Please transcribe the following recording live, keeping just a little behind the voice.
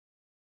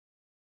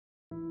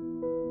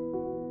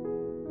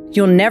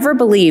You'll never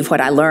believe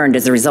what I learned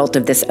as a result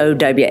of this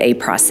OWA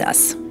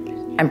process.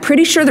 I'm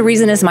pretty sure the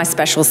reason is my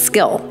special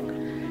skill.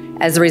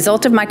 As a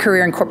result of my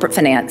career in corporate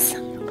finance,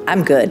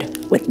 I'm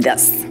good with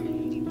this.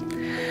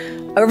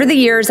 Over the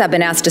years, I've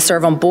been asked to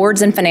serve on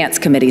boards and finance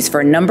committees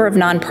for a number of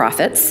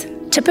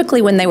nonprofits,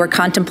 typically when they were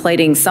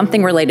contemplating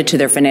something related to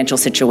their financial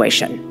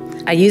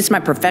situation. I used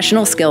my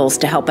professional skills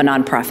to help a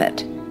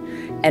nonprofit.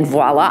 And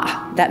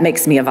voila, that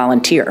makes me a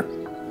volunteer.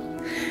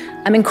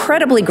 I'm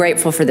incredibly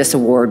grateful for this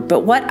award, but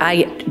what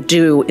I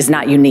do is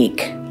not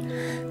unique.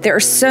 There are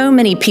so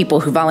many people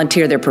who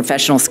volunteer their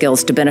professional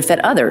skills to benefit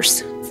others.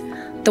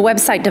 The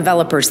website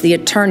developers, the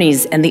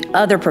attorneys, and the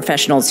other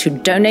professionals who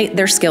donate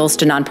their skills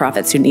to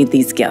nonprofits who need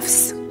these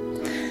gifts.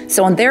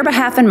 So on their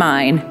behalf and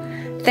mine,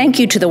 thank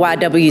you to the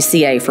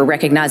YWCA for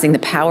recognizing the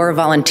power of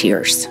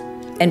volunteers.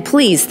 And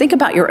please think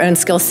about your own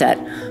skill set.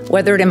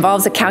 Whether it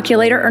involves a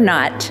calculator or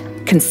not,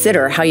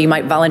 consider how you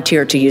might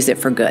volunteer to use it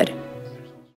for good.